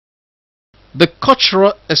The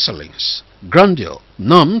cultural excellence, grandeur,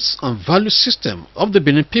 norms and value system of the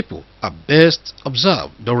Benin people are best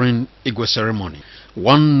observed during Igue ceremony.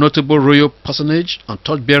 One notable royal personage and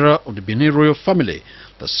torchbearer of the Benin Royal family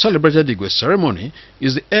that celebrated the Igue ceremony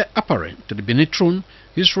is the heir apparent to the Benin throne,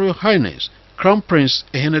 His Royal Highness Crown Prince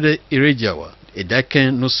Ehenede Irejawa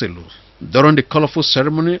Edaken Noselu. During the colorful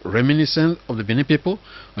ceremony reminiscent of the Benin people,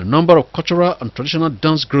 a number of cultural and traditional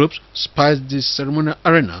dance groups spiced the ceremonial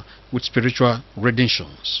arena with spiritual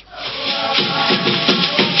renditions.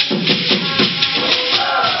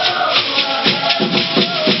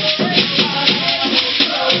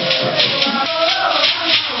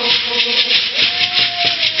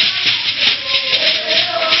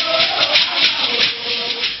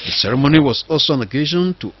 The ceremony was also an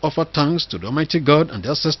occasion to offer thanks to the Almighty God and the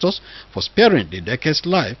ancestors for sparing the Idake's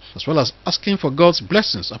life, as well as asking for God's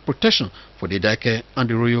blessings and protection for the Idake and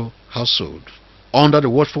the royal household. Under the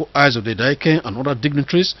watchful eyes of the Idake and other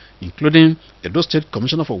dignitaries, including Edo State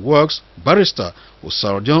Commissioner for Works, Barrister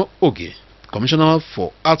Osarodion Ugie, Commissioner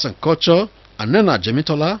for Arts and Culture, Anena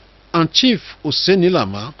Jemitola, and Chief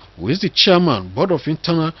Osenilama, who is the Chairman, Board of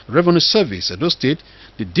Internal Revenue Service, Edo State,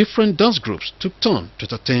 the different dance groups took turn to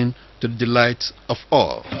entertain to the delight of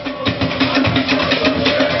all.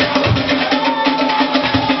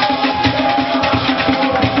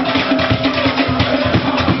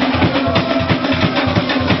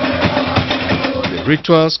 The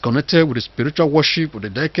rituals connected with the spiritual worship of the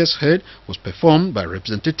Idake's head was performed by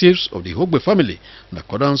representatives of the Ogbe family in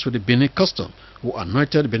accordance with the Benin custom, who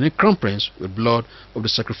anointed the Benin Crown Prince with blood of the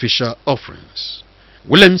sacrificial offerings.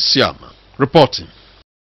 William Siama reporting.